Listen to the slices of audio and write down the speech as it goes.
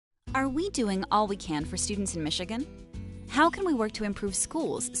Are we doing all we can for students in Michigan? How can we work to improve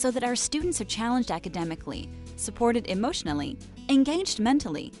schools so that our students are challenged academically, supported emotionally, engaged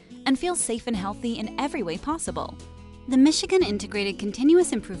mentally, and feel safe and healthy in every way possible? The Michigan Integrated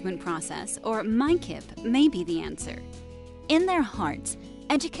Continuous Improvement Process, or MICIP, may be the answer. In their hearts,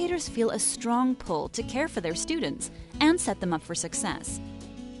 educators feel a strong pull to care for their students and set them up for success.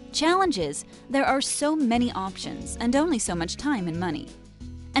 Challenge is, there are so many options and only so much time and money.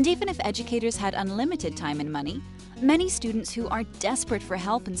 And even if educators had unlimited time and money, many students who are desperate for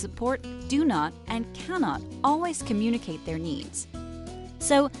help and support do not and cannot always communicate their needs.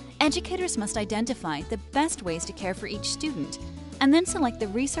 So, educators must identify the best ways to care for each student and then select the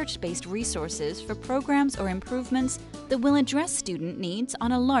research-based resources for programs or improvements that will address student needs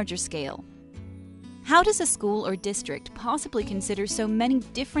on a larger scale. How does a school or district possibly consider so many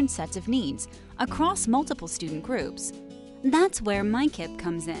different sets of needs across multiple student groups? That's where MICIP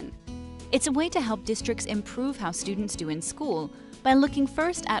comes in. It's a way to help districts improve how students do in school by looking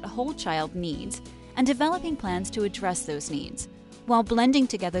first at whole child needs and developing plans to address those needs, while blending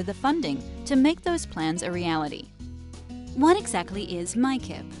together the funding to make those plans a reality. What exactly is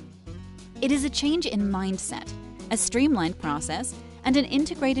MICIP? It is a change in mindset, a streamlined process, and an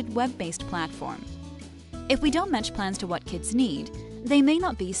integrated web-based platform. If we don't match plans to what kids need, they may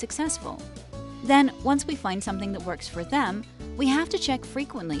not be successful. Then, once we find something that works for them, we have to check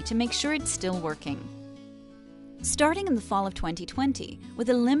frequently to make sure it's still working. Starting in the fall of 2020, with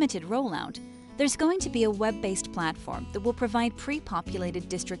a limited rollout, there's going to be a web-based platform that will provide pre-populated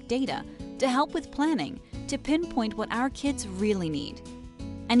district data to help with planning to pinpoint what our kids really need.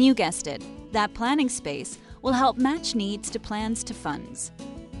 And you guessed it, that planning space will help match needs to plans to funds.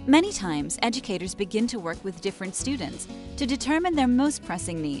 Many times, educators begin to work with different students to determine their most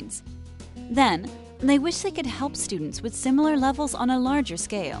pressing needs. Then, they wish they could help students with similar levels on a larger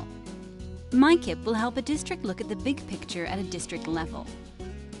scale. MICIP will help a district look at the big picture at a district level.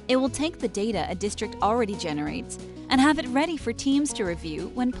 It will take the data a district already generates and have it ready for teams to review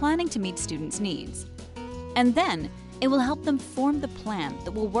when planning to meet students' needs. And then, it will help them form the plan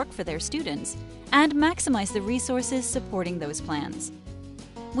that will work for their students and maximize the resources supporting those plans.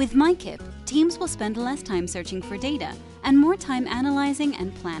 With MICIP, teams will spend less time searching for data and more time analyzing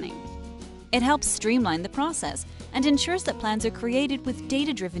and planning. It helps streamline the process and ensures that plans are created with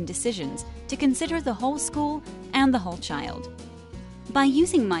data-driven decisions to consider the whole school and the whole child. By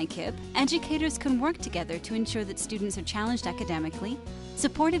using MICIP, educators can work together to ensure that students are challenged academically,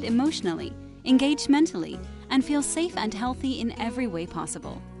 supported emotionally, engaged mentally, and feel safe and healthy in every way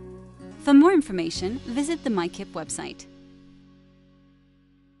possible. For more information, visit the MICIP website.